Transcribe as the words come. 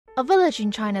A village in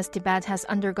China's Tibet has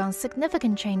undergone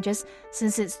significant changes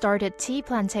since it started tea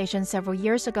plantation several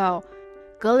years ago.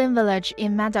 GLOBALink village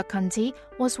in Madok County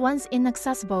was once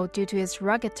inaccessible due to its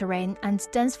rugged terrain and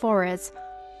dense forests.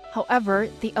 However,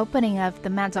 the opening of the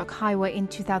Madok Highway in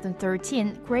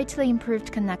 2013 greatly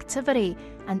improved connectivity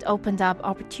and opened up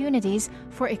opportunities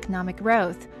for economic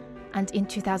growth. And in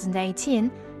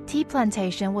 2018, tea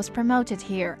plantation was promoted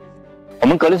here. 我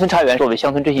们格林村茶园作为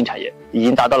乡村振兴产业，已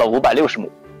经达到了560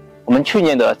亩。我们去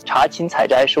年的茶青采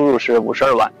摘收入是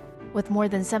52万。 With more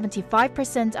than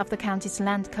 75% of the county's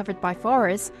land covered by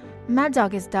forests,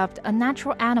 Madok is dubbed a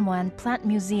natural animal and plant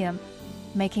museum,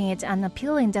 making it an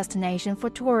appealing destination for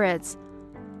tourists.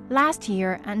 Last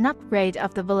year, an upgrade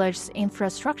of the village's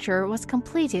infrastructure was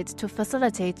completed to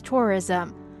facilitate tourism.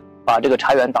 把这个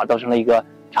茶园打造成了一个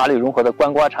茶旅融合的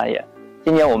观光产业。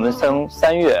今年我们从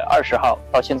3月20号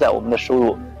到现在，我们的收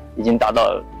入已经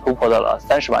突破到了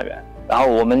30万元。然后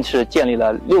我们是建立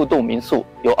了6栋民宿，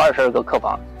有22个客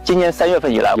房。今年3月份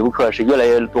以来，游客是越来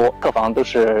越多，客房都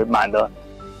是满的。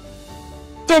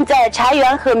 现在茶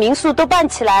园和民宿都办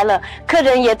起来了，客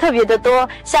人也特别的多。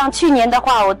像去年的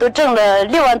话，我都挣了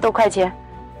6万多块钱。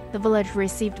 The village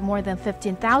received more than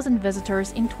 15,000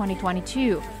 visitors in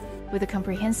 2022, with a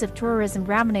comprehensive tourism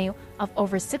revenue of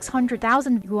over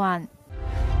 600,000 yuan.